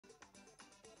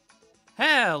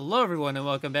Hello everyone and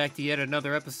welcome back to yet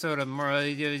another episode of Mario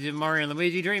and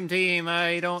Luigi Dream Team.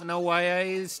 I don't know why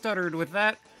I stuttered with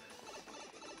that.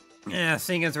 Yeah,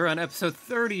 seeing as we're on episode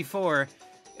 34.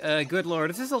 Good lord,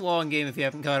 this is a long game if you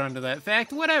haven't caught on to that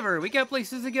fact. Whatever, we got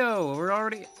places to go. We're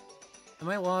already... Am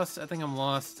I lost? I think I'm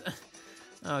lost.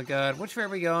 Oh god, which way are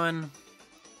we going?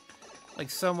 Like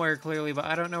somewhere clearly, but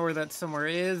I don't know where that somewhere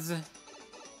is.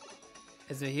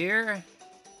 Is it here?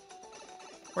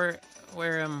 Where,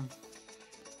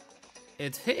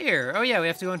 It's here! Oh yeah, we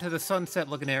have to go into the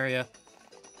sunset-looking area.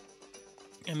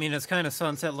 I mean, it's kind of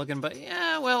sunset-looking, but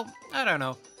yeah, well, I don't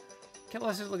know. Okay,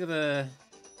 let's just look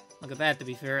at that, to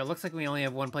be fair. It looks like we only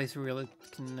have one place we really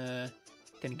can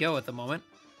go at the moment.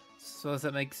 So does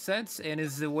that make sense? And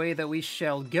is the way that we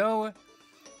shall go?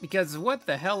 Because what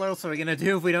the hell else are we gonna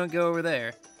do if we don't go over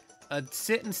there?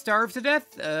 Sit and starve to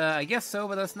death? I guess so,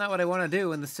 but that's not what I want to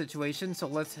do in this situation. So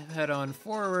let's head on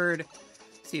forward,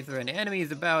 see if there are any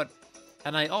enemies about.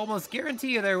 And I almost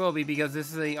guarantee you there will be, because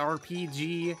this is a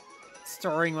RPG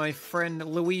starring my friend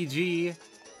Luigi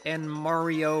and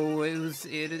Mario,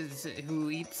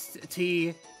 who eats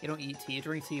tea. You don't eat tea, you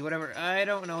drink tea, whatever. I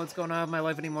don't know what's going on in my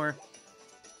life anymore.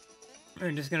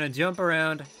 I'm just gonna jump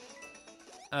around.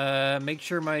 Make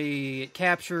sure my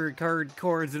capture card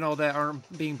cords and all that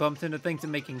aren't being bumped into things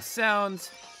and making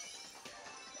sounds.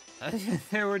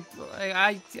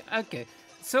 Okay.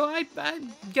 So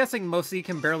I'm guessing most of you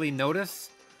can barely notice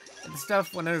and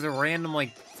stuff when there's a random,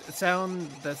 like,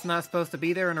 sound that's not supposed to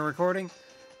be there in a recording.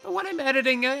 But when I'm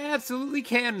editing, I absolutely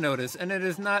can notice, and it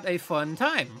is not a fun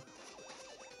time.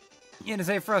 It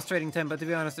is a frustrating time, but to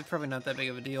be honest, it's probably not that big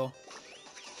of a deal.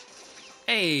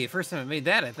 Hey, first time I made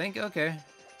that, I think. Okay.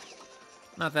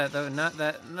 Not that,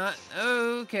 though.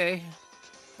 Okay.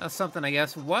 That's something, I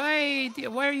guess. Why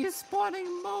are you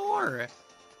spawning more?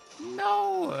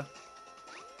 No!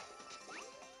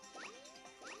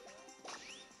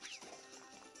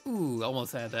 Ooh,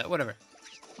 almost had that. Whatever.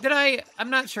 Did I?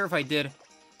 I'm not sure if I did.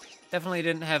 Definitely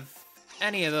didn't have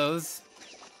any of those.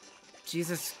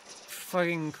 Jesus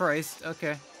fucking Christ.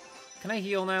 Okay. Can I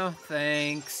heal now?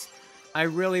 Thanks. I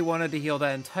really wanted to heal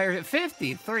that entire...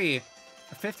 53!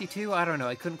 Or 52? I don't know.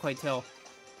 I couldn't quite tell.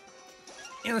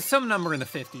 It was some number in the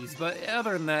 50s, but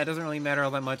other than that, it doesn't really matter all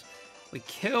that much. We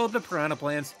killed the piranha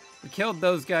plants. We killed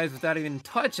those guys without even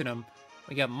touching them.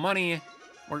 We got money.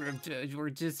 We're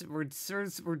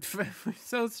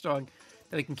so strong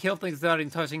that we can kill things without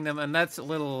even touching them, and that's a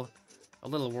little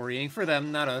worrying for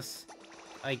them, not us.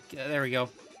 There we go.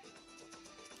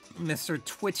 Mr.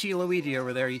 Twitchy Luigi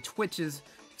over there, he twitches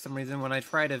for some reason when I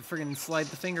try to friggin' slide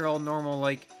the finger all normal,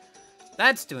 like,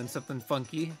 that's doing something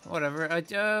funky. Whatever.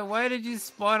 Why did you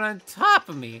spawn on top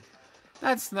of me?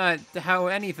 That's not how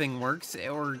anything works,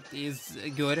 or is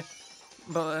good.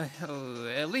 But,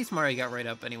 at least Mario got right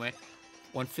up anyway.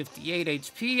 158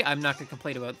 HP, I'm not gonna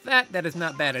complain about that. That is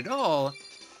not bad at all.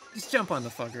 Just jump on the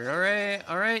fucker, alright?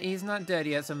 Alright, he's not dead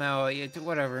yet somehow.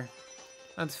 Whatever.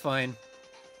 That's fine.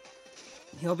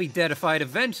 He'll be deadified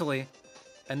eventually.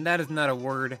 And that is not a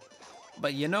word.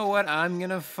 But you know what? I'm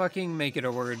gonna fucking make it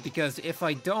a word. Because if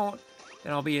I don't,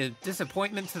 then I'll be a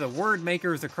disappointment to the word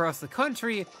makers across the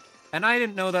country. And I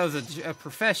didn't know that was a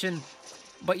profession.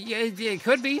 But yeah, it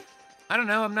could be. I don't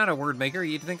know, I'm not a word maker.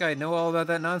 You'd think I know all about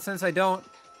that nonsense. I don't.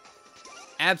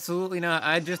 Absolutely not.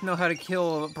 I just know how to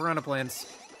kill piranha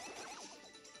plants.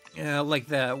 Yeah, like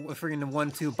that freaking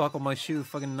 1-2 buckle my shoe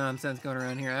fucking nonsense going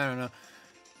around here. I don't know.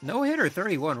 No hitter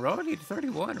 31. We're already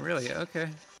 31, really? Okay.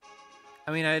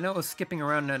 I mean, I know it was skipping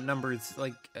around at numbers,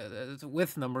 like,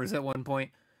 with numbers at one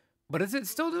point. But is it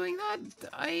still doing that?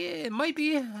 It might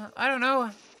be. I don't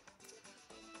know.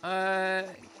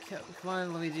 Come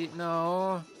on, Luigi.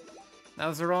 No. That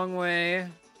was the wrong way.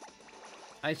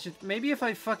 I should... Maybe if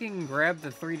I fucking grab the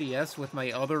 3DS with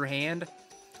my other hand,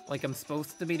 like I'm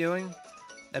supposed to be doing,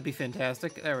 that'd be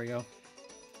fantastic. There we go.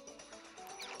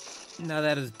 Now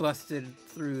that is busted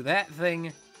through that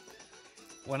thing.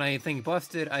 When I think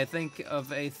busted, I think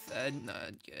of a...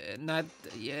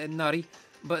 naughty.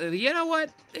 But you know what?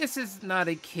 This is not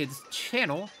a kid's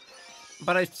channel.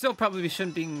 But I still probably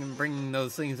shouldn't be bringing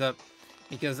those things up.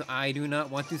 Because I do not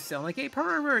want to sound like a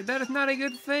pervert. That is not a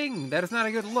good thing. That is not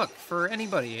a good look for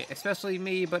anybody. Especially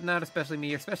me, but not especially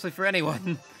me. Especially for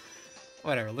anyone.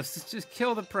 Whatever. Let's just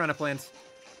kill the piranha plants.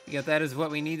 Because that is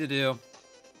what we need to do.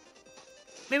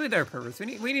 Maybe they're perverts.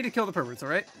 We need to kill the perverts,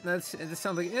 alright? That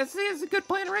sounds like... It's a good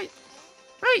plan, right?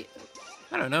 Right!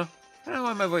 I don't know. I don't know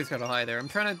why my voice got all high there. I'm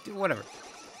trying to do... Whatever.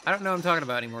 I don't know what I'm talking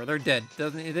about anymore. They're dead.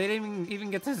 They didn't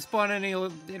even get to spawn any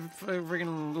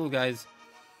freaking little guys.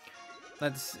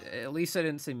 That's, at least I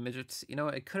didn't say midgets. You know,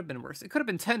 it could have been worse. It could have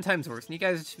been 10 times worse, and you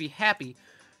guys should be happy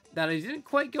that I didn't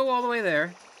quite go all the way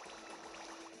there.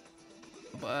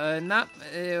 But not,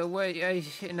 wait,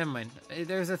 never mind.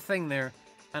 There's a thing there,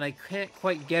 and I can't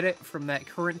quite get it from that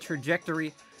current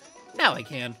trajectory. Now I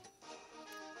can.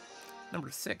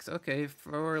 Number 6, okay,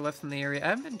 4 left in the area. I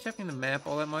haven't been checking the map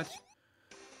all that much,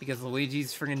 because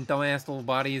Luigi's friggin' dumbass little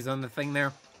body is on the thing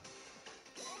there.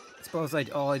 I suppose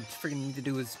all I'd friggin' need to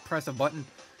do is press a button.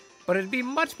 But it'd be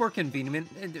much more convenient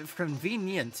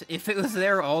if it was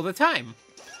there all the time.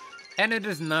 And it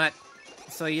is not.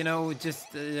 So, you know,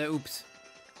 just, oops.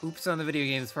 Oops on the video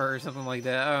games part or something like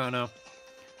that. I don't know.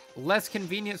 Less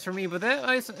convenience for me, but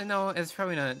that, no, it's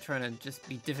probably not trying to just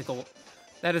be difficult.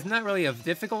 That is not really of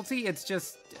difficulty, it's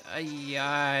just,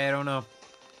 I don't know.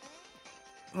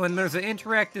 When there's an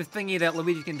interactive thingy that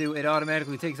Luigi can do, it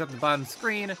automatically takes up the bottom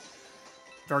screen.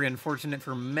 Very unfortunate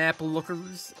for map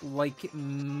lookers like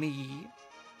me.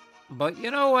 But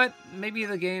you know what? Maybe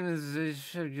the game is...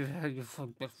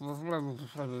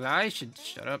 I should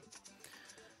shut up.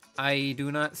 I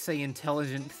do not say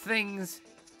intelligent things.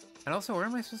 And also, where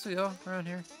am I supposed to go around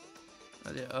here?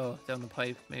 Oh, down the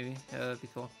pipe, maybe. Yeah, that'd be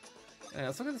cool.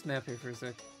 Let's look at this map here for a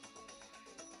sec.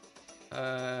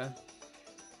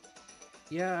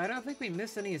 Yeah, I don't think we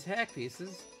missed any attack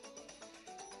pieces.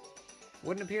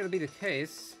 Wouldn't appear to be the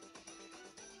case.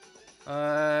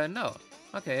 No.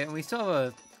 Okay, and we still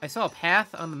have I saw a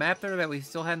path on the map there that we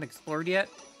still hadn't explored yet.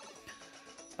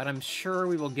 But I'm sure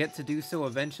we will get to do so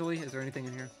eventually. Is there anything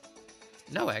in here?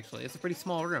 No, actually. It's a pretty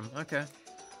small room. Okay. A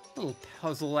little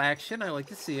puzzle action. I like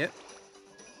to see it.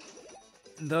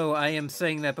 Though I am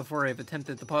saying that before I've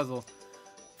attempted the puzzle.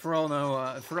 For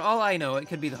all I know, it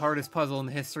could be the hardest puzzle in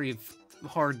the history of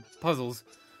hard puzzles.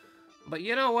 But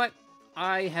you know what?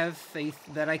 I have faith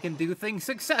that I can do things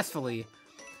successfully.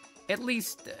 At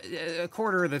least a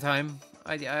quarter of the time.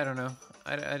 I don't know.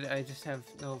 I just have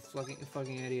no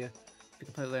fucking idea, to be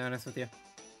completely honest with you.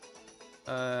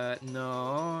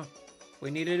 No.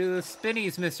 We need to do the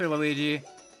spinnies, Mr. Luigi.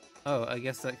 Oh, I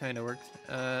guess that kind of worked.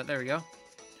 There we go.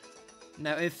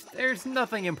 Now, if there's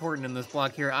nothing important in this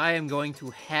block here, I am going to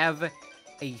have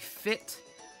a fit.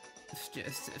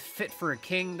 Just fit for a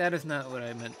king. That is not what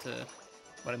I meant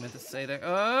to say there.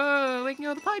 Oh, we can go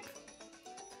with the pipe.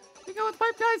 We can go with the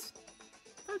pipe, guys.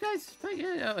 Oh, guys.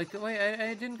 Wait,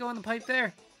 I didn't go in the pipe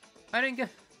there. I didn't go.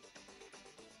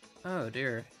 Oh,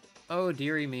 dear. Oh,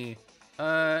 dearie me.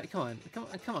 Come on.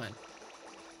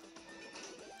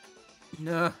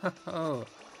 No.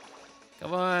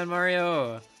 Come on,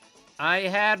 Mario. I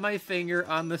had my finger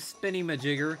on the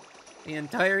spinny-majigger the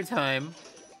entire time,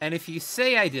 and if you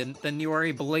say I didn't, then you are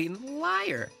a blatant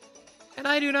liar. And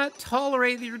I do not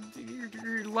tolerate your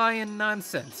lying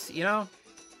nonsense, you know?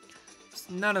 Just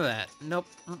none of that. Nope.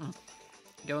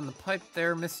 Go in the pipe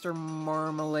there, Mr.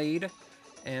 Marmalade.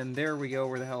 And there we go.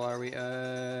 Where the hell are we?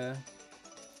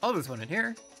 Oh, there's one in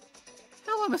here.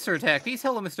 Hello, Mr. Attack Piece.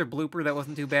 Hello, Mr. Blooper. That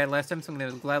wasn't too bad last time, so I'm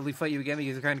going to gladly fight you again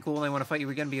because you're kind of cool, and I want to fight you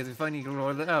again because you're funny.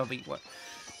 Oh, but what?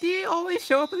 Do you always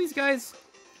show up with these guys?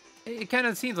 It kind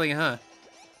of seems like it, huh?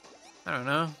 I don't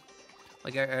know.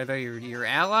 Like, are they your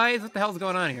allies? What the hell's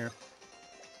going on here?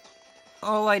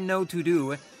 All I know to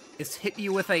do is hit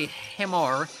you with a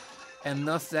hammer, and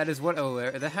thus that is what... Oh,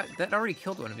 that already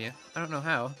killed one of you. I don't know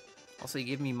how. Also, you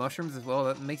gave me mushrooms as well.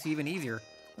 That makes it even easier.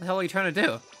 What the hell are you trying to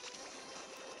do?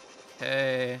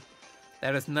 Okay.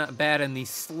 That is not bad in the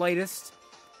slightest.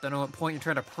 Don't know what point you're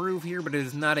trying to prove here, but it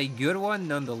is not a good one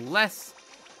nonetheless.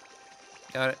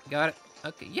 Got it.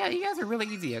 Okay, yeah, you guys are really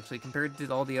easy, actually, compared to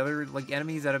all the other, like,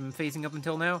 enemies that I've been facing up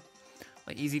until now.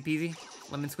 Like, easy peasy,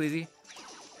 lemon squeezy.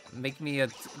 Make me a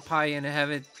pie and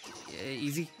have it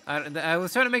easy. I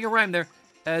was trying to make a rhyme there.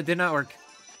 Did not work.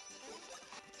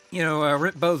 You know,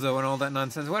 Rip Bozo and all that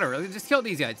nonsense. Whatever, just kill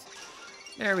these guys.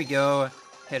 There we go.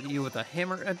 Hit you with a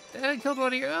hammer. I killed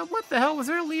one of your... what the hell? Was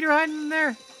there a leader hiding in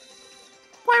there?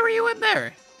 Why were you in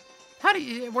there? How do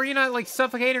you... Were you not, like,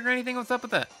 suffocated or anything? What's up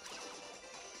with that?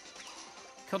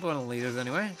 Killed one of the leaders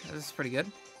anyway. This is pretty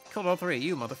good. Killed all three of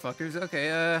you motherfuckers.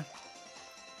 Okay,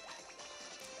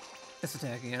 let's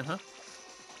attack again, huh?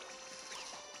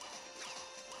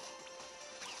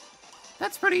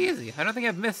 That's pretty easy. I don't think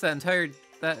I've missed that entire...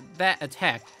 that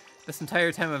attack this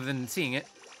entire time I've been seeing it.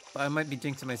 But I might be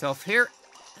jinxing myself here.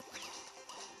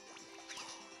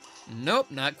 Nope,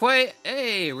 not quite.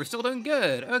 Hey, we're still doing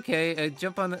good. Okay,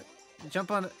 jump on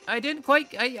the... I didn't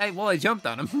quite... well, I jumped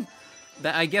on him.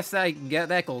 I guess that I can get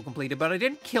that goal completed, but I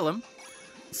didn't kill him.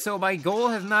 So my goal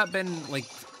has not been, like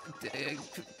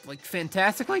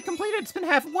fantastically completed. It's been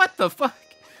half... What the fuck?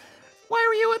 Why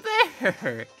were you in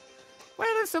there? Why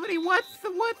are there so many... What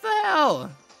the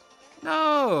hell?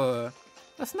 No.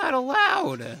 That's not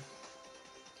allowed.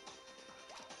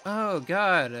 Oh,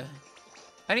 God.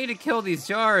 I need to kill these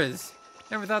jars.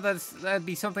 Never thought that'd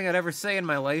be something I'd ever say in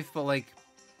my life, but, like...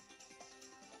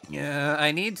 Yeah,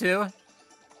 I need to.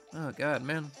 Oh, God,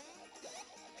 man.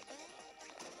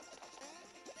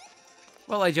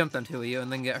 Well, I jumped on two of you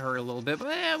and then get hurt a little bit, but,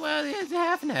 well, it's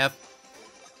half and half.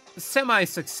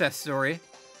 Semi-success story.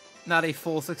 Not a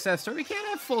full success story. We can't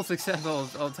have full success all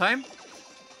the time.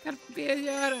 Gotta be,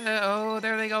 oh,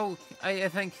 there they go. I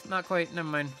think, not quite, never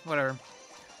mind, whatever.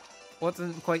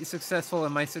 Wasn't quite successful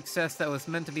in my success that was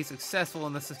meant to be successful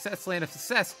in the success land of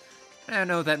success. I don't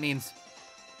know what that means.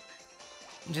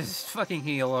 Just fucking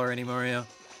heal already, Mario.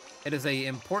 It is a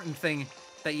important thing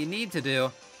that you need to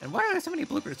do. And why are there so many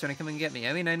bloopers trying to come and get me?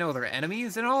 I mean, I know they're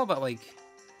enemies and all, but like,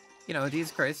 you know,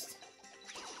 Jesus Christ.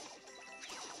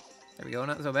 There we go,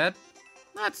 not so bad.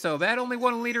 Not so bad, only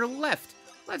one leader left.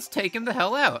 Let's take him the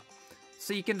hell out.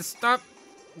 So you can stop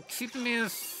keeping me in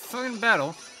this fucking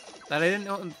battle that I didn't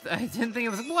know, I didn't think it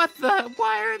was, what the,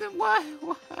 why?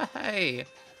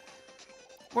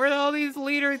 Where do all these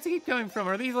leaders keep coming from?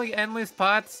 Are these like endless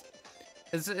pots?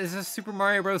 Is this Super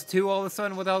Mario Bros. 2 all of a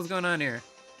sudden? What the hell's going on here?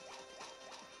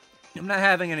 I'm not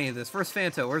having any of this. Where's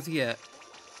Fanto? Where's he at?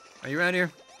 Are you around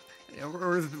here?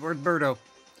 Where's Birdo?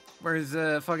 Where's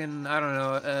fucking, I don't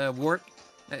know, Wart?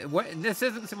 What? This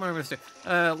isn't Super Mario Bros. 2.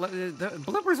 The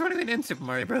bloopers weren't even in Super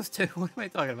Mario Bros. 2. What am I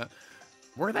talking about?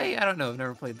 Were they? I don't know. I've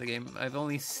never played the game. I've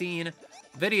only seen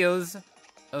videos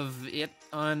of it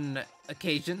on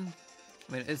occasion.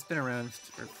 I mean, it's been around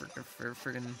for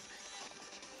friggin'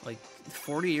 like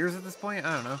 40 years at this point.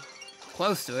 I don't know.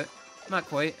 Close to it. Not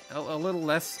quite. A little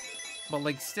less. But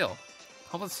like still.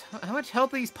 How much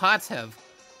health do these pots have?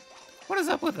 What is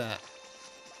up with that?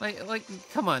 Like,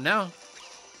 come on now.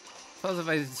 Suppose if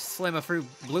I slam a few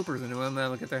bloopers into them,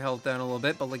 that'll get their health down a little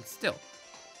bit, but like still.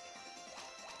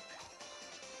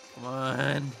 Come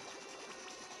on.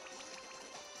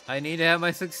 I need to have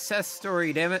my success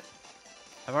story, damn it.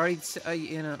 I've already,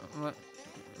 you know,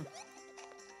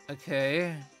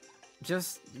 okay.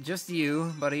 Just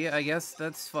you, buddy, I guess.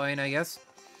 That's fine, I guess.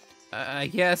 I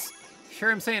guess.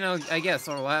 Sure, I'm saying I guess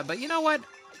a lot, but you know what?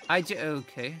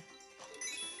 Okay.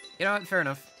 You know what? Fair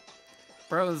enough.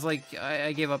 Bro was like,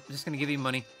 I gave up. Just gonna give you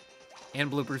money.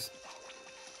 And bloopers.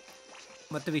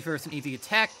 But to be fair, it's an easy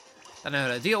attack. I know how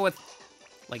to deal with.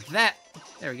 Like that.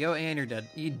 There we go, and you're dead.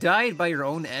 You died by your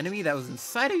own enemy that was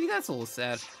inside of you? That's a little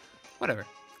sad. Whatever.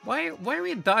 Why are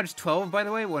we at dodge 12, by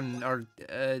the way, when our,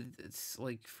 it's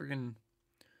like friggin'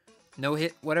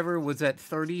 no-hit, whatever, was at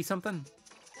 30-something?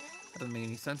 That doesn't make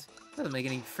any sense. Doesn't make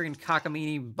any friggin'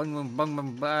 cockamini,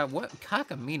 what?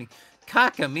 Cockamini?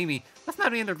 Cockamimi. That's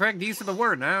not even the correct use of the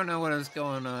word, and I don't know what is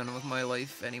going on with my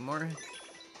life anymore.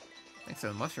 Thanks for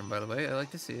the mushroom, by the way. I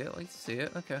like to see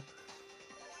it, okay.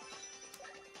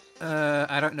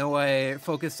 I don't know why I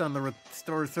focused on the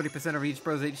restore 30% of each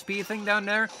bro's HP thing down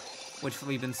there, which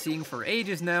we've been seeing for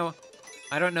ages now.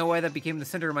 I don't know why that became the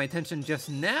center of my attention just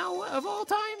now, of all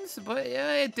times, but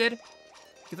yeah, it did.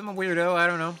 Because I'm a weirdo, I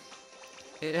don't know.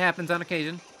 It happens on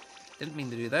occasion. Didn't mean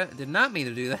to do that. Did not mean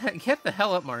to do that. Get the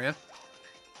hell up, Mario.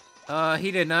 He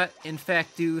did not, in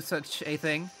fact, do such a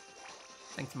thing.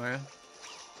 Thanks, Mario.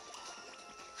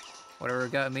 Whatever,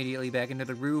 got immediately back into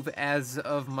the groove as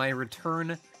of my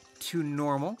return to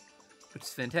normal, which is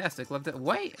fantastic. Love that.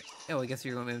 Wait! Oh, I guess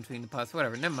you're going in between the pots.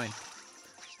 Whatever, never mind.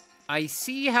 I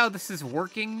see how this is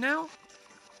working now.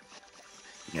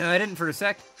 Yeah, I didn't for a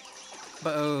sec.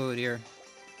 But, oh dear.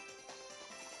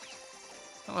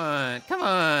 Come on, come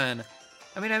on!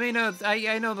 I mean,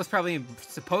 I know that's probably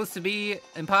supposed to be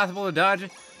impossible to dodge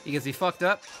because he fucked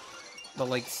up. But,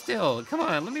 like, still, come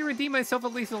on, let me redeem myself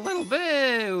at least a little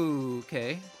bit.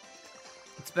 Okay.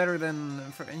 It's better than,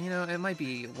 you know, it might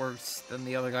be worse than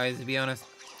the other guys, to be honest.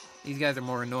 These guys are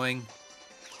more annoying.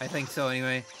 I think so,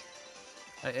 anyway.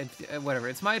 Whatever,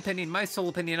 it's my opinion, my sole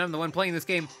opinion. I'm the one playing this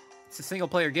game. It's a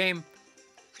single-player game.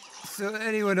 So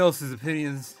anyone else's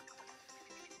opinions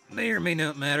may or may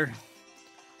not matter.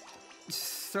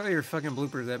 Just throw your fucking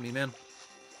bloopers at me, man.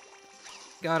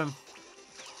 Got him.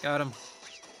 Got him.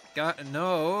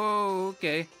 No,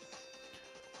 okay.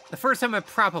 The first time I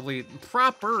properly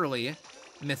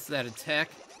missed that attack.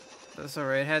 That's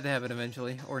alright, had to have it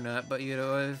eventually. Or not, but you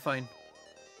know, fine.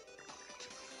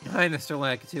 Hi, Mr.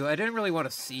 Lakitu. I didn't really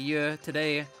want to see you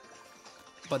today,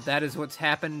 but that is what's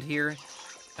happened here,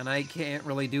 and I can't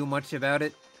really do much about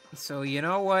it. So, you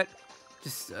know what?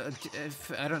 Just,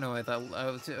 I don't know, I thought,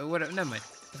 whatever, never mind.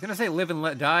 I was gonna say live and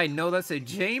let die. No, that's a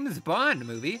James Bond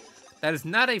movie. That is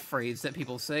not a phrase that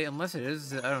people say, unless it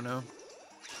is, I don't know.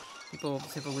 People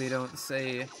typically don't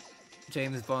say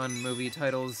James Bond movie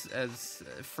titles as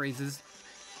phrases.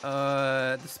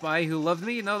 The spy who loved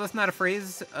me? No, that's not a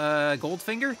phrase.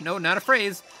 Goldfinger? No, not a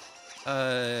phrase.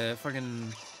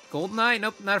 Fucking Goldeneye?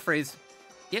 Nope, not a phrase.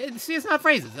 Yeah, see, it's not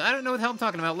phrases. I don't know what the hell I'm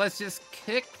talking about. Let's just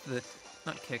kick the...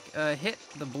 Not kick. Hit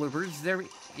the bloopers. There we...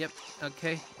 Yep,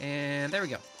 okay. And there we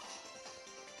go.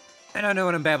 I don't know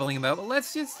what I'm babbling about, but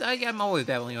let's just... I'm always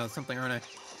babbling about something, aren't I?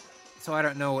 So I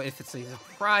don't know if it's a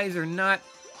surprise or not.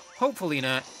 Hopefully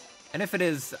not. And if it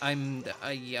is, I'm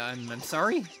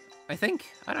sorry, I think.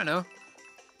 I don't know.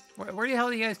 Where the hell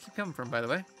do you guys keep coming from, by the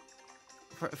way?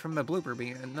 From the blooper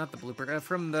being... Not the blooper.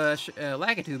 From the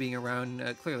Lakitu being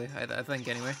around, clearly, I think,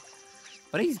 anyway.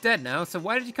 But he's dead now, so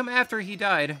why did you come after he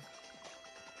died?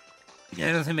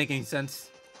 Yeah, it doesn't make any sense.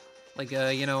 Like,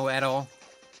 you know, at all.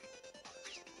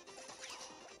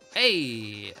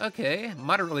 Hey! Okay,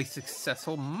 moderately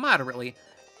successful. Moderately.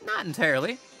 Not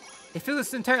entirely. If it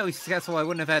was entirely successful, I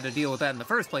wouldn't have had to deal with that in the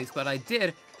first place, but I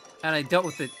did, and I dealt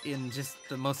with it in just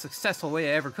the most successful way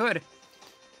I ever could.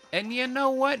 And you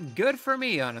know what? Good for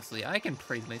me, honestly. I can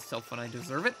praise myself when I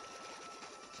deserve it.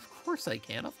 Of course I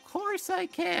can. Of course I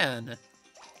can.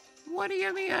 What do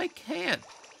you mean I can't?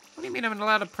 What do you mean I'm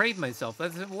allowed to praise myself?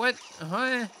 That's what?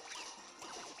 Huh?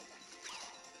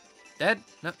 That?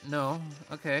 No.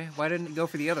 Okay. Why didn't it go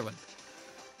for the other one?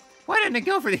 Why didn't it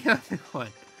go for the other one?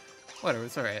 Whatever,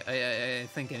 it's alright. I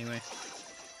think anyway.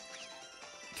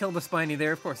 Kill the spiny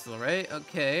there, of course it's alright.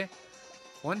 Okay.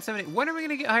 170. When are we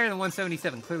gonna get higher than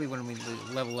 177? Clearly when we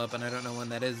level up, and I don't know when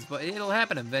that is, but it'll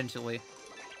happen eventually.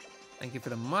 Thank you for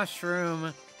the mushroom.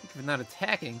 Thank you for not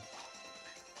attacking.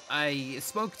 I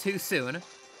spoke too soon.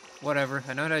 Whatever.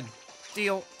 I know how to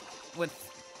deal with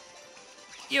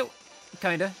you.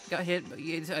 Kinda. Got hit, but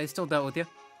I still dealt with you.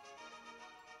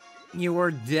 You are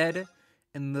dead.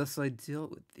 And thus I deal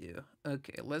with you.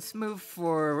 Okay, let's move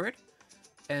forward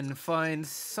and find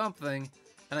something.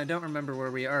 And I don't remember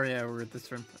where we are. Yeah, we're at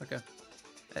this room. Okay.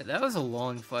 That was a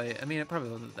long fight. I mean, it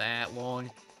probably wasn't that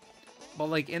long. But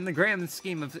like in the grand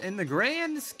scheme of the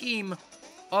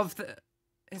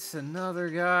it's another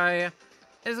guy.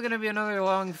 It's gonna be another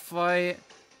long fight.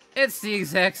 It's the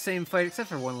exact same fight except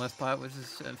for one less pot, which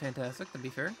is fantastic, to be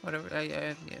fair. Whatever.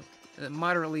 Yeah,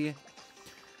 moderately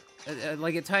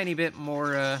like a tiny bit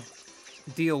more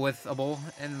deal with-able,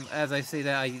 and as I say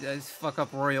that, I fuck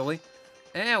up royally.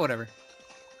 Whatever.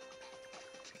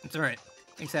 It's alright.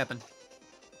 Things happen.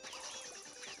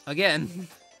 Again.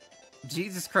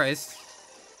 Jesus Christ.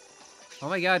 Oh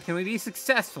my god, can we be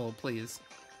successful, please?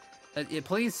 Yeah,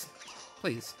 please?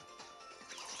 Please.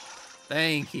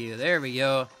 Thank you. There we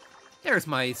go. There's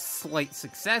my slight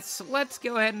success. Let's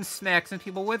go ahead and smack some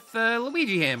people with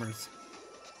Luigi hammers.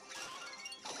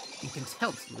 You can tell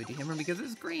it's Luigi hammer because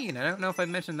it's green. I don't know if I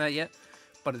mentioned that yet,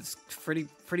 but it's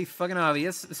pretty fucking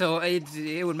obvious. So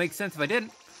it would make sense if I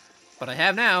didn't, but I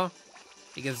have now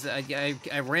because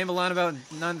I ramble on about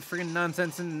friggin'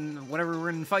 nonsense and whatever we're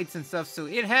in fights and stuff. So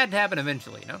it had to happen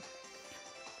eventually, you know.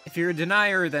 If you're a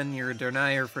denier, then you're a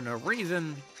denier for no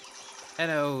reason. I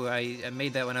know I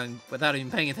made that without even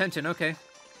paying attention. Okay.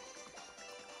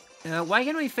 Why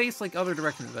can't we face like other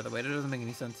directions? By the way, that doesn't make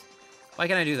any sense. Why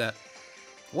can't I do that?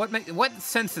 What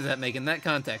sense does that make in that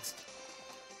context?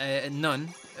 None,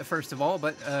 first of all,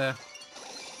 but,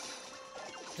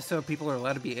 just so people are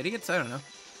allowed to be idiots? I don't know.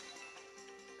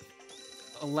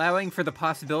 Allowing for the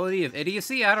possibility of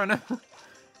idiocy? I don't know.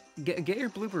 Get your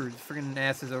blooper friggin'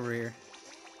 asses over here.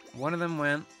 One of them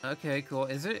went. Okay, cool.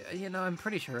 Is it, you know, I'm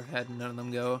pretty sure I've had none of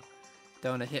them go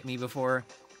down to hit me before.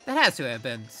 That has to have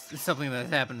been something that's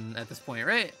happened at this point,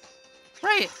 right?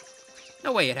 Right?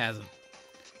 No way it hasn't.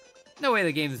 No way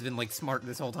the game has been, like, smart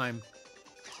this whole time.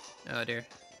 Oh, dear.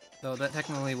 Though that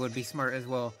technically would be smart as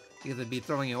well, because it'd be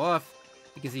throwing you off,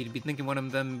 because you'd be thinking one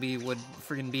of them would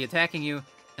friggin' be attacking you,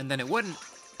 and then it wouldn't.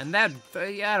 And that,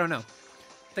 yeah, I don't know.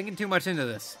 Thinking too much into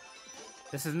this.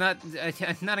 This is not,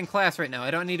 I'm not in class right now.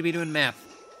 I don't need to be doing math.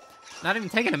 Not even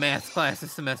taking a math class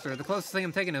this semester. The closest thing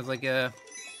I'm taking is, like,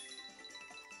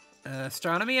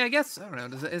 astronomy, I guess? I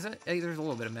don't know. Is it? There's a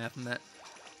little bit of math in that.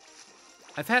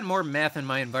 I've had more math in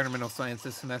my environmental science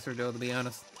this semester, though, to be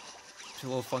honest. It's a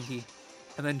little funky.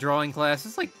 And then drawing class,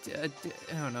 it's like, I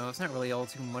don't know, it's not really all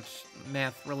too much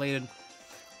math-related.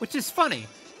 Which is funny,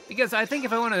 because I think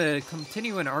if I want to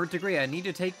continue an art degree, I need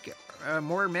to take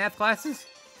more math classes,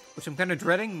 which I'm kind of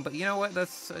dreading, but you know what,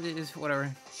 that's,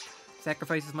 whatever.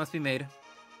 Sacrifices must be made.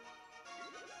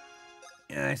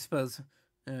 Yeah, I suppose.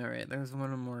 Alright, there's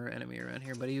one more enemy around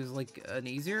here, but he was like an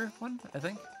easier one, I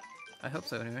think? I hope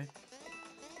so, anyway.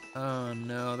 Oh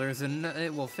no, there's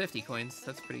well, 50 coins.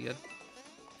 That's pretty good.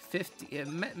 50,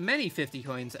 many 50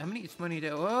 coins. How much money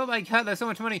do? Oh my god, that's so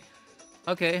much money.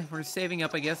 Okay, we're saving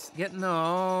up, I guess.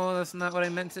 No, that's not what I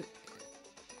meant to...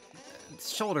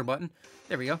 It's shoulder button.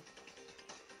 There we go.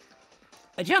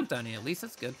 I jumped on it, at least.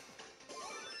 That's good.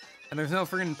 And there's no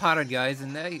friggin' potted guys,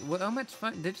 and how much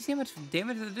fun... Did you see how much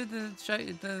damage it did the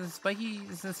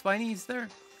spinies there?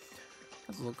 That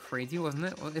was a little crazy, wasn't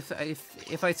it? Well,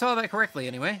 if I saw that correctly,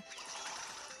 anyway.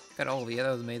 Got all of you.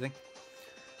 That was amazing.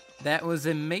 That was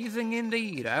amazing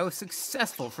indeed. I was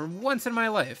successful for once in my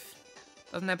life.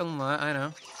 Doesn't happen a lot, I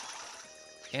know.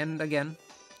 And again.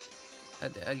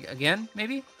 Again,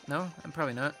 maybe? No, I'm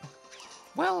probably not.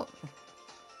 Well...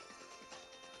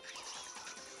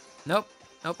 Nope.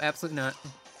 Nope, absolutely not.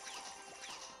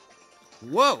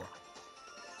 Whoa!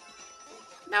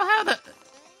 Now how the...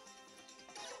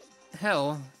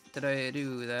 hell did I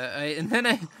do that? And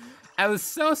then I was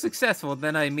so successful,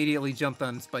 then I immediately jumped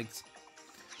on spikes.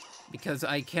 Because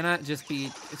I cannot just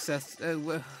be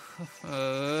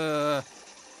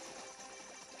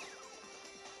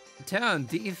town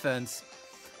defense.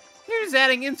 You're just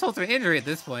adding insult to injury at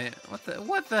this point.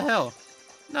 What the hell?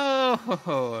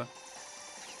 No.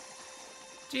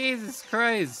 Jesus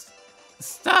Christ.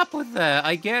 Stop with that.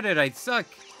 I get it. I suck.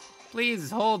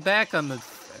 Please hold back on the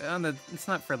it's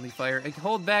not friendly fire.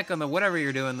 Hold back on the whatever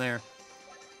you're doing there.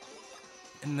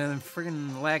 And then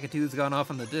friggin' Lakitu's gone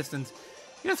off in the distance.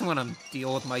 He doesn't want to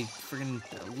deal with my friggin'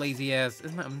 lazy ass.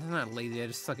 I'm not lazy, I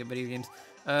just suck at video games.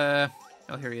 Oh,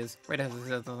 here he is. Right after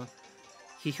this.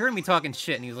 He heard me talking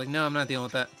shit, and he was like, no, I'm not dealing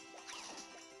with that.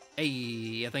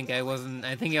 Hey, I think I was,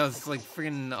 like,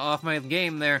 friggin' off my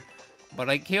game there. But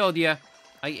I killed ya.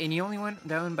 And you only went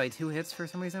down by 2 hits for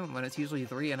some reason, when it's usually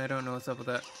 3, and I don't know what's up with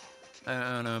that.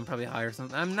 I don't know, I'm probably high or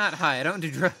something. I'm not high, I don't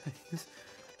do drugs.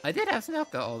 I did have some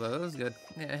alcohol, though. That was good.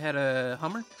 I had a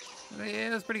Hummer. Yeah,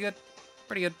 it was pretty good.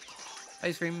 Pretty good.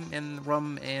 Ice cream and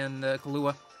rum and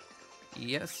Kahlua.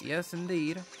 Yes, yes,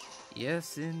 indeed.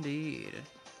 Yes, indeed.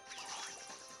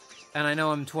 And I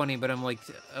know I'm 20, but I'm like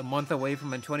a month away from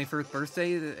my 21st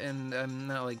birthday, and I'm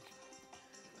not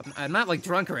like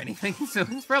drunk or anything, so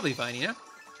it's probably fine, you know?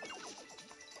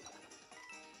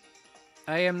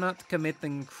 I am not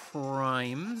committing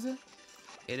crimes.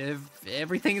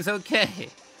 Everything is okay.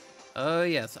 Oh,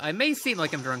 yes. I may seem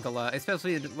like I'm drunk a lot,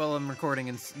 especially while I'm recording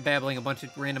and babbling a bunch of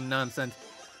random nonsense.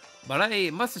 But I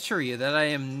must assure you that I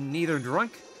am neither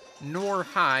drunk nor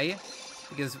high.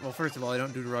 Because, well, first of all, I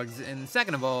don't do drugs. And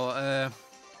second of all, yeah,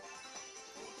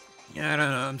 I don't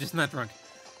know. I'm just not drunk.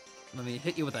 Let me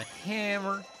hit you with a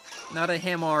hammer. Not a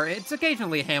hammer. It's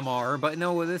occasionally a hammer, but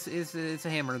no, it's a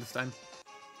hammer this time.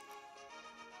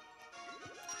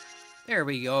 There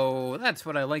we go. That's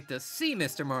what I like to see,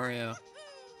 Mr. Mario.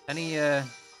 Any,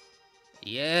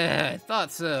 yeah, I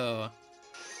thought so.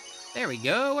 There we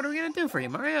go. What are we gonna do for you,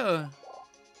 Mario?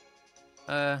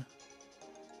 Oh,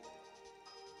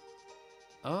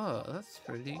 that's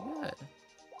pretty good.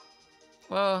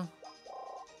 Well,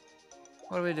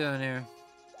 what are we doing here?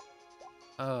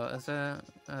 Oh, is that,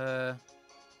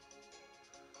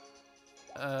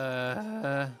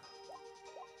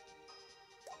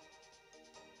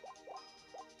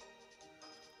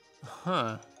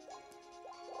 huh.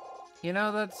 You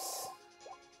know, that's...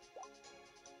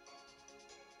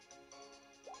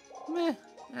 meh,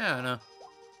 I don't know.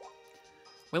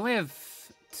 We only have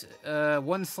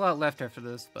 1 slot left after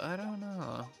this, but I don't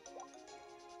know.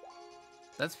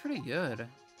 That's pretty good.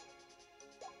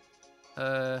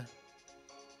 No,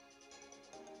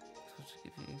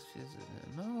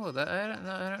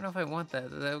 I don't know if I want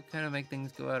that. That would kind of make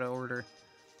things go out of order.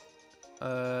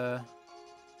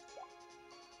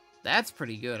 That's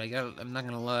pretty good. I'm not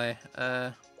gonna lie.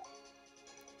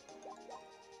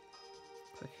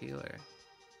 Quick healer.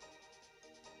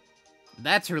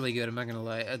 That's really good. I'm not gonna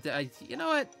lie. You know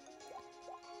what?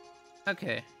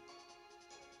 Okay.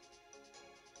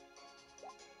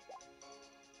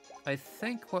 I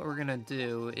think what we're gonna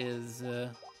do is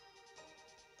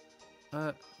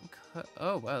oh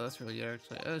wow, that's really good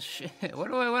actually. Oh shit, what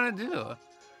do I want to do?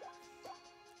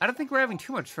 I don't think we're having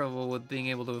too much trouble with being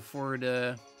able to afford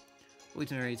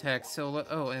legendary attacks. So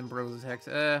oh, and bros attacks.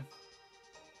 Tell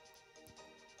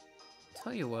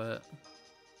you what,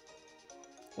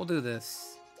 we'll do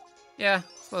this. Yeah, I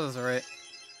suppose that's alright.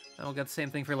 And we'll get the same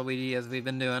thing for Luigi as we've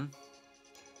been doing.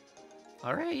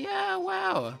 Alright, yeah,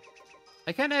 wow.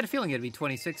 I kinda had a feeling it'd be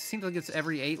 26. Seems like it's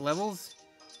every 8 levels.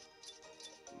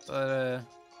 But,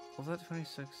 was that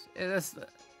 26?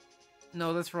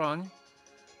 No, that's wrong.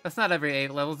 That's not every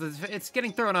 8 levels. It's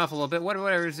getting thrown off a little bit.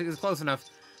 Whatever, it's close enough.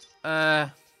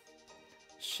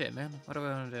 Shit, man. What do I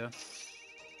want to do?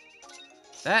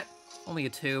 That, only a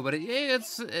 2, but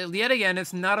it's, yet again,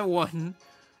 it's not a 1.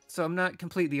 So I'm not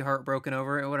completely heartbroken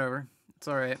over it, whatever. It's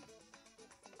alright.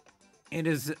 It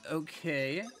is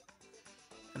okay.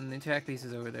 And the attack piece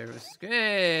is over there.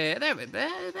 Hey,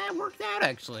 that worked out,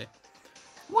 actually.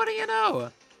 What do you know?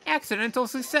 Accidental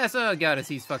success. Oh, God, it's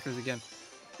these fuckers again.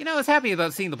 You know, I was happy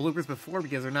about seeing the bloopers before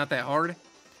because they're not that hard.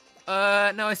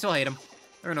 No, I still hate them.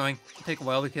 They're annoying. They take a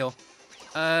while to kill.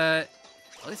 At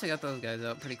least I got those guys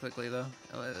out pretty quickly, though.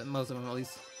 Most of them, at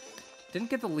least. Didn't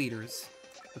get the leaders,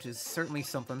 which is certainly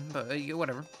something, but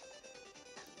whatever.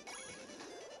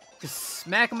 Just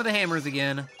smack them with the hammers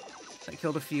again. I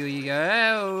killed a few of you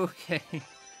guys. Okay.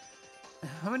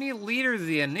 How many leaders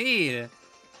do you need?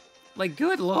 Like,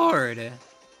 good lord.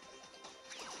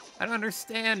 I don't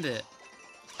understand it.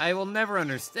 I will never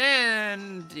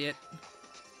understand it.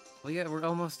 We're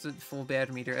almost at full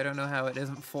badge meter. I don't know how it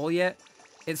isn't full yet.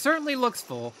 It certainly looks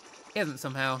full. It isn't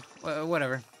somehow.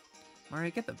 Whatever.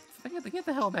 Mario, get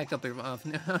the hell back up there on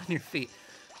your feet.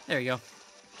 There you go.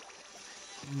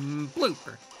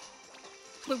 Blooper.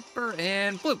 Blooper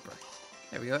and blooper.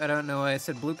 There we go. I don't know why I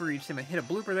said blooper each time I hit a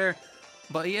blooper there.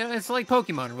 But yeah, it's like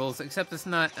Pokemon rules, except it's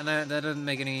not, and that doesn't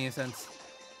make any sense.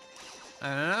 I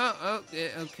don't know. Oh, yeah,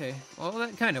 okay. Well,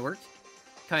 that kind of worked.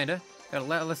 Kinda. Got a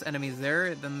lot less enemies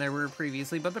there than there were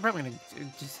previously, but they're probably gonna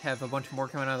just have a bunch more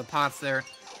coming out of the pots there.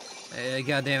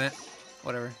 God damn it.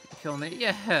 Whatever. Killing it.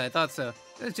 Yeah, I thought so.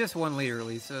 There's just one leader at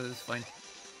least, so it's fine.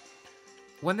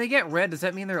 When they get red, does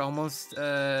that mean they're almost,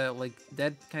 like,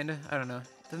 dead, kinda? I don't know.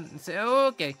 Doesn't say. Oh,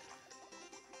 okay.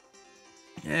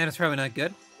 Yeah, that's probably not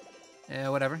good. Yeah,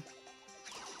 whatever.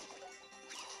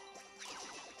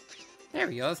 There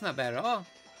we go. That's not bad at all.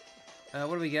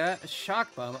 What do we got? A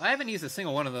shock bomb. I haven't used a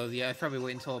single one of those yet. I'd probably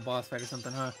wait until a boss fight or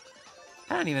something, huh?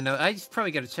 I don't even know. I just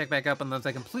probably got to check back up on those.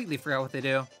 I completely forgot what they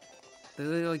do. Do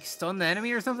they, like, stun the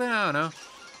enemy or something? I don't know.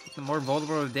 The more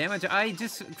vulnerable to damage. I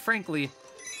just,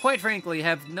 quite frankly,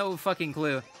 have no fucking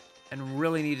clue. And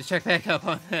really need to check back up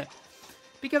on that.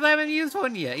 Because I haven't used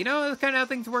one yet. You know, that's kind of how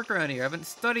things work around here. I haven't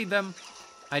studied them.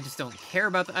 I just don't care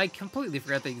about them. I completely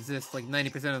forgot they exist, like,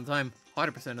 90% of the time.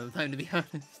 100% of the time, to be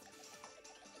honest.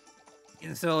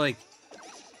 And so, like,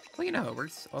 well, you know how it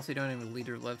works. Also, you don't have a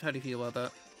leader left. How do you feel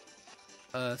about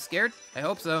that? Scared? I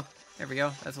hope so. There we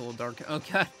go. That's a little dark. Oh,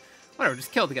 God. Whatever,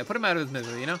 just kill the guy. Put him out of his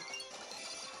misery, you know?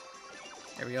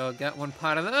 There we go. Got one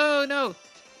pot of the... Oh, no!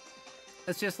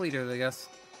 That's just leader, I guess.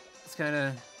 It's kind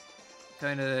of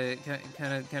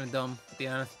dumb, to be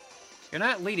honest. You're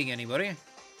not leading anybody.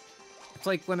 It's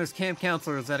like when there's camp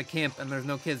counselors at a camp and there's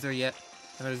no kids there yet.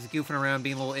 And they're just goofing around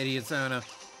being little idiots. I don't know.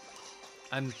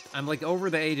 I'm like over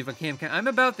the age of a camp I'm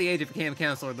about the age of a camp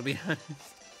counselor, to be honest.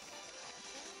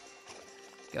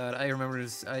 God, I remember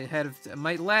this. I had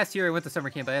last year I went to summer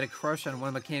camp. I had a crush on one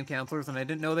of the camp counselors, and I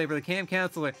didn't know they were the camp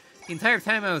counselor the entire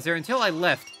time I was there until I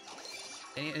left.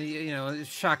 And you know,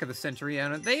 shock of the century.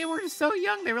 And they were so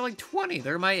young. They were like 20.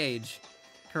 They're my age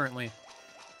currently.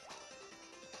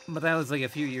 But that was like a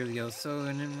few years ago.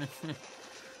 So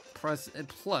plus,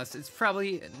 it's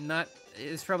probably not.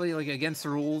 It's probably like against the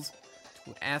rules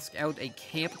to ask out a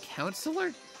camp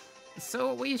counselor.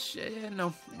 So we should,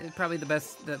 no, probably the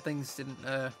best that things didn't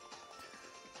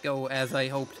go as I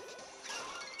hoped.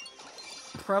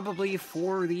 Probably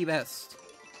for the best.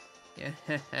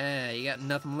 Yeah, you got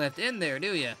nothing left in there,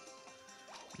 do you?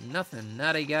 Nothing,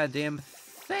 not a goddamn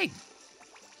thing.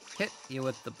 Hit you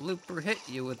with the blooper, hit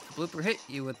you with the blooper, hit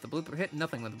you with the blooper, hit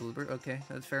nothing with the blooper. Okay,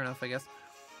 that's fair enough, I guess.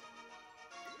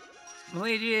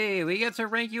 Luigi, we get to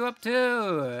rank you up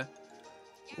too.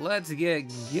 Let's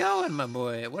get going, my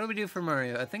boy. What do we do for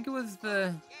Mario? I think it was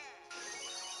the...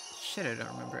 Shit, I don't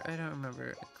remember. I don't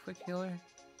remember. A quick healer?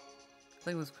 I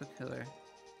think it was quick healer.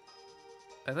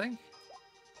 I think?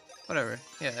 Whatever.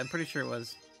 Yeah, I'm pretty sure it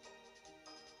was.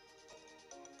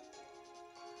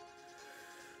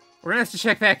 We're gonna have to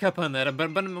check back up on that, but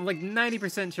I'm like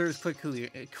 90% sure it's quick healer.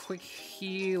 Quick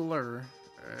healer.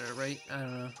 Right? I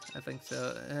don't know. I think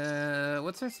so.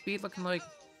 What's our speed looking like?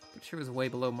 I'm sure it was way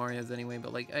below Mario's anyway,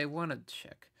 but like, I want to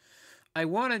check. I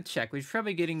want to check. We're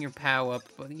probably getting your POW up,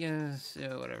 but yes,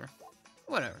 yeah, whatever.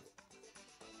 Whatever.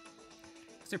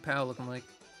 What's your POW looking like?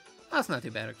 Oh, it's not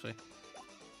too bad, actually.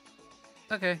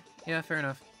 Okay, yeah, fair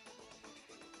enough.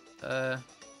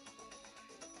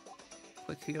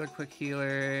 Quick healer, quick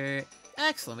healer.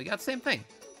 Excellent, we got the same thing.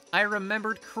 I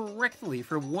remembered correctly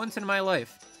for once in my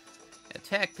life.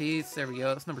 Attack piece, there we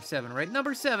go. That's number 7, right?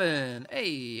 Number 7!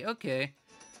 Hey, okay.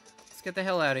 Let's get the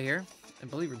hell out of here. I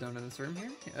believe we're done in this room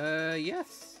here.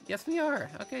 Yes. Yes, we are.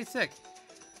 Okay, sick.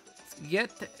 Let's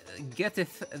get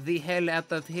the hell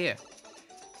out of here.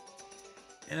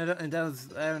 And I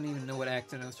don't even know what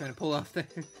accent I was trying to pull off there.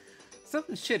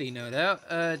 Something shitty, no doubt.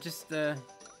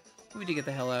 We need to get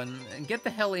the hell out and get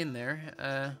the hell in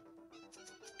there.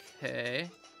 Okay.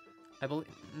 I believe.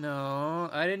 No,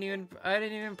 I didn't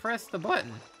even press the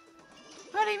button.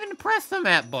 I didn't even press the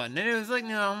map button, and it was like,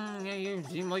 no, you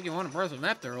seem like you want to press a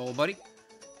map there, old buddy.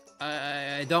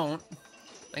 I don't.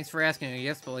 Thanks for asking, I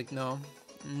guess, but like, no.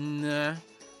 Nah.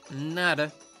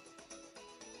 Nada.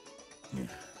 There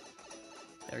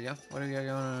we go. What do we got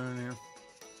going on here?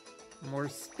 More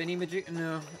spinny magic?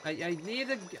 No. I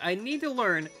need to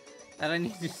learn that I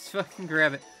need to just fucking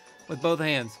grab it with both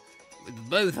hands. With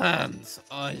both hands,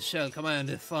 I shall command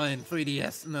a fine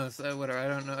 3DS. No, so whatever. I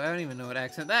don't know. I don't even know what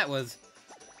accent that was.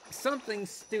 Something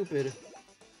stupid.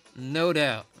 No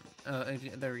doubt.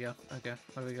 There we go. Okay.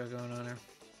 What do we got going on here?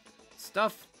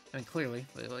 Stuff. I mean, clearly.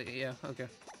 Yeah, okay.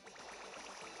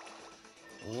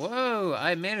 Whoa,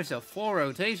 I managed a full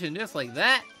rotation just like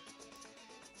that?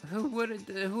 Who would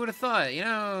have thought? You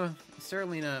know,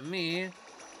 certainly not me.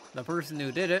 The person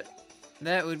who did it.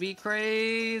 That would be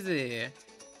crazy.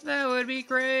 That would be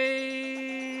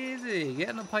crazy. Get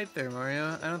in the pipe there,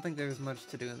 Mario. I don't think there's much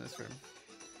to do in this room.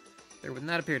 There would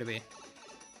not appear to be.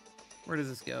 Where does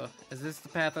this go? Is this the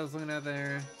path I was looking at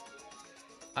there?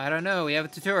 I don't know. We have a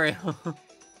tutorial.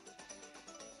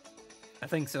 I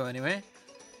think so, anyway.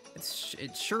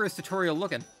 It sure is tutorial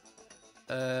looking.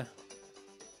 Oh,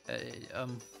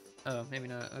 maybe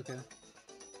not. Okay.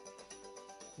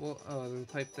 Well, oh, there's a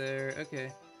pipe there.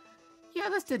 Okay. Yeah,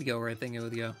 this did go where I think it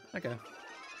would go. Okay.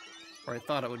 Or I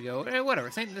thought it would go. Whatever.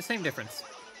 The same difference.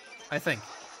 I think.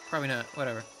 Probably not.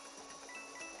 Whatever.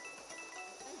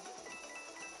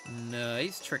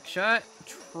 Nice. Trick shot.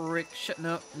 Trick shot.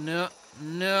 No, no,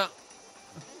 no.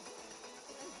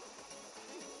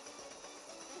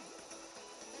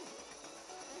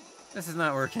 This is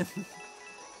not working.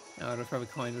 Oh, there's probably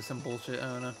coins or some bullshit. I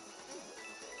don't know.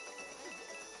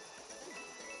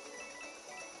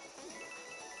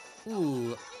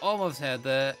 Ooh, almost had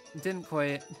that. Didn't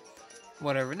quite.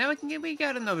 Whatever. Now we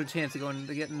got another chance of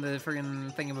getting the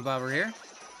friggin' thingamabobber here.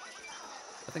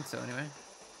 I think so, anyway.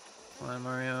 Come on,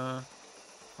 Mario.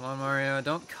 Come on, Mario.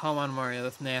 Don't come on, Mario.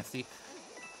 That's nasty.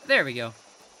 There we go.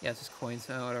 Yeah, it's just coins.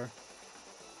 Oh, whatever.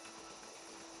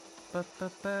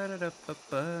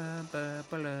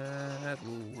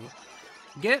 Ooh.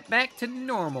 Get back to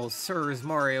normal, sirs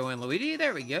Mario and Luigi.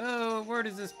 There we go. Where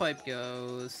does this pipe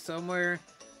go? Somewhere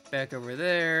back over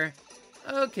there.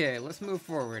 Okay, let's move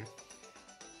forward.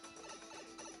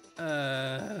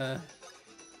 Oh,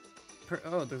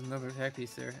 there's another attack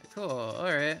piece there. Cool.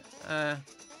 Alright. What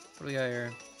do we got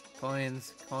here?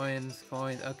 Coins, coins,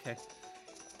 coins. Okay.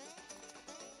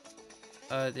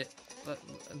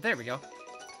 There we go.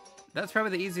 That's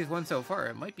probably the easiest one so far.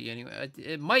 It might be anyway.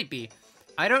 It might be.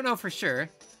 I don't know for sure.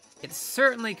 It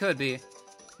certainly could be.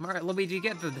 Luigi,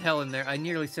 get the hell in there. I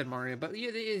nearly said Mario, but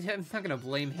I'm not gonna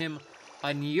blame him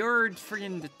on your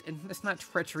freaking... It's not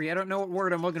treachery. I don't know what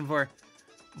word I'm looking for.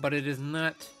 But it is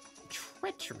not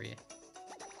treachery.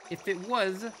 If it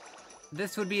was,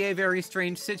 this would be a very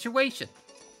strange situation.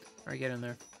 Alright, get in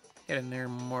there. Get in there,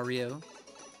 Mario.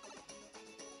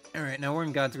 Alright, now we're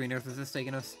in God's green earth. Is this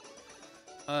taking us?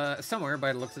 Somewhere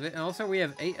by the looks of it. And also we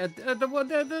have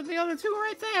the other two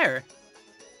right there.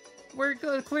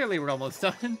 Clearly we're almost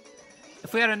done.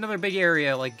 If we had another big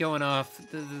area like going off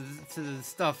to the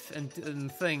stuff and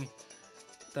thing,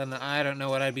 then I don't know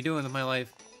what I'd be doing with my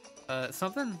life.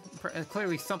 Something?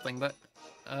 Clearly something, but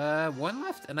one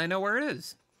left and I know where it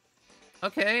is.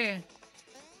 Okay.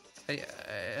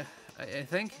 I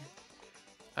think.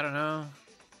 I don't know.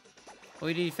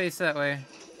 Luigi, face that way.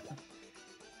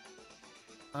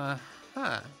 Huh.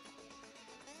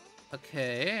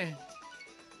 Okay.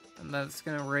 And that's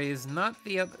gonna raise not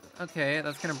the other... Okay,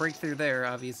 that's gonna break through there,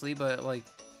 obviously, but, like...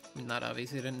 Not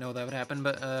obviously, I didn't know that would happen,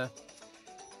 but,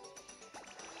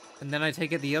 And then I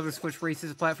take it the other switch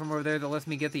raises a platform over there that lets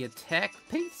me get the attack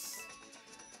piece?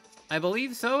 I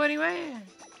believe so, anyway.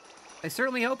 I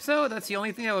certainly hope so. That's the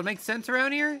only thing that would make sense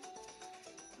around here.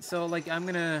 So, like, I'm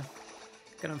gonna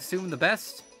assume the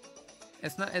best.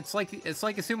 It's not. It's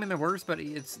like assuming the worst, but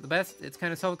it's the best. It's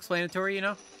kind of self-explanatory, you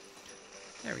know.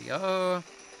 There we go.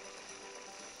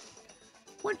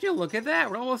 Would you look at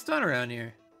that? We're almost done around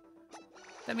here.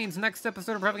 That means next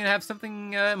episode we're probably gonna have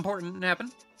something important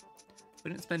happen.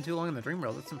 We didn't spend too long in the dream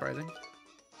world. That's surprising.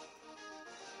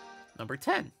 Number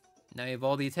 10. Now you have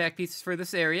all the attack pieces for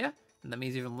this area, and that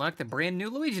means you've unlocked a brand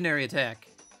new Luiginary attack.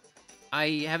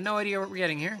 I have no idea what we're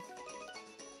getting here.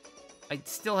 I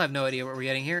still have no idea what we're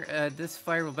getting here. This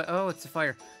fire will... Oh, it's a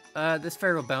fire. This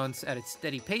fire will bounce at a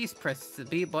steady pace. Press the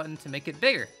B button to make it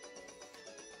bigger.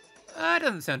 It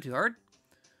doesn't sound too hard.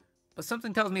 But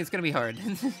something tells me it's gonna be hard.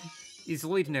 These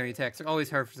Luiginary attacks are always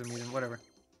hard for some reason. Whatever.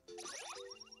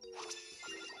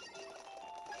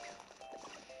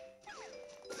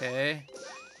 Okay.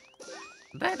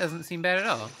 That doesn't seem bad at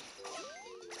all.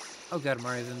 Oh god,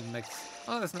 Mario's in the mix.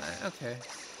 Oh, that's not... Okay.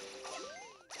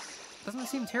 Doesn't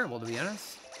seem terrible, to be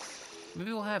honest.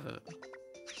 Maybe we'll have it.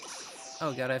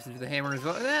 Oh god, I have to do the hammer as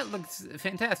well. That looks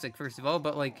fantastic, first of all,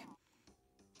 but, like...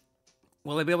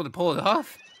 Will I be able to pull it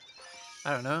off?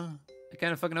 I don't know. I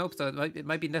kind of fucking hope so. It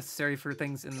might be necessary for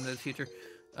things in the future.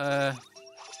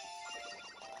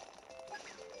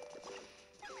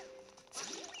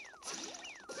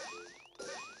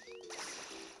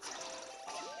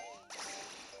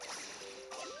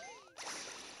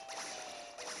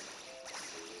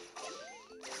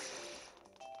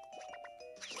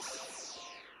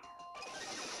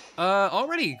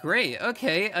 Already great.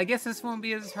 Okay, I guess this won't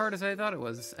be as hard as I thought it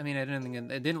was. I mean, I didn't think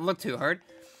it didn't look too hard.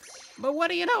 But what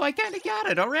do you know? I kind of got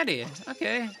it already.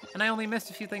 Okay, and I only missed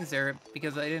a few things there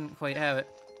because I didn't quite have it.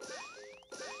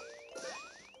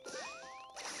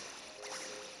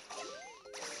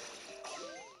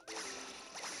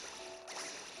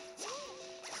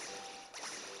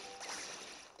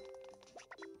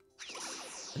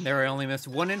 And there I only missed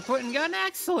one input and got an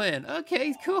excellent.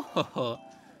 Okay, cool.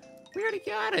 We already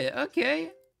got it.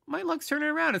 Okay. My luck's turning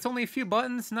around. It's only a few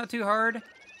buttons, not too hard.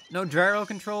 No gyro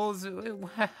controls.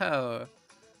 Wow.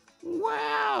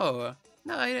 Wow.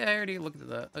 No, I already looked at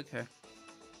that. Okay.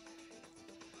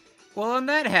 Well, on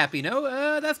that happy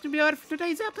note, that's gonna be about it for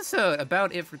today's episode.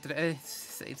 About it for today.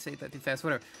 Say that too fast.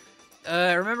 Whatever.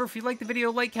 Remember, if you like the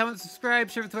video, like, comment, subscribe,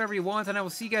 share with whoever you want, and I will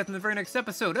see you guys in the very next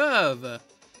episode of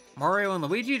Mario and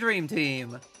Luigi Dream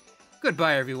Team.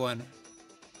 Goodbye, everyone.